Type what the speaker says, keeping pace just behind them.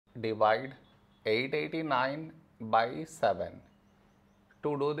divide 889 by 7.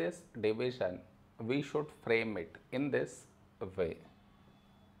 To do this division, we should frame it in this way.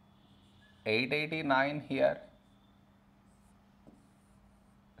 889 here,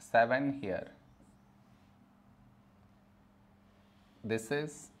 7 here. This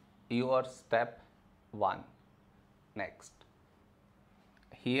is your step 1. Next,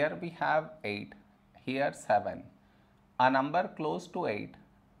 here we have 8, here 7. A number close to 8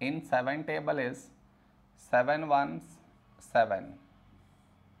 in 7 table is 7 ones 7.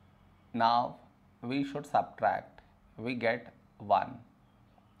 Now we should subtract, we get 1.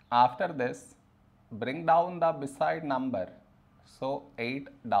 After this, bring down the beside number, so 8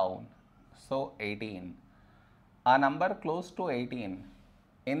 down, so 18. A number close to 18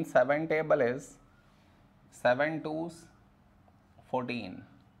 in 7 table is 7 twos 14.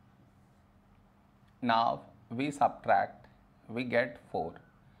 Now we subtract, we get 4.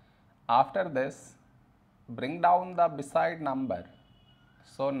 After this, bring down the beside number,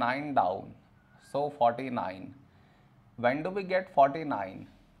 so 9 down, so 49. When do we get 49?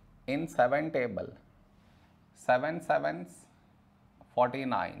 In 7 table, 7 sevens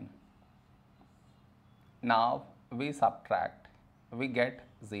 49. Now we subtract, we get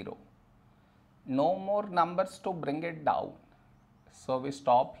 0. No more numbers to bring it down, so we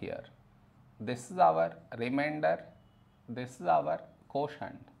stop here. This is our remainder, this is our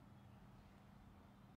quotient.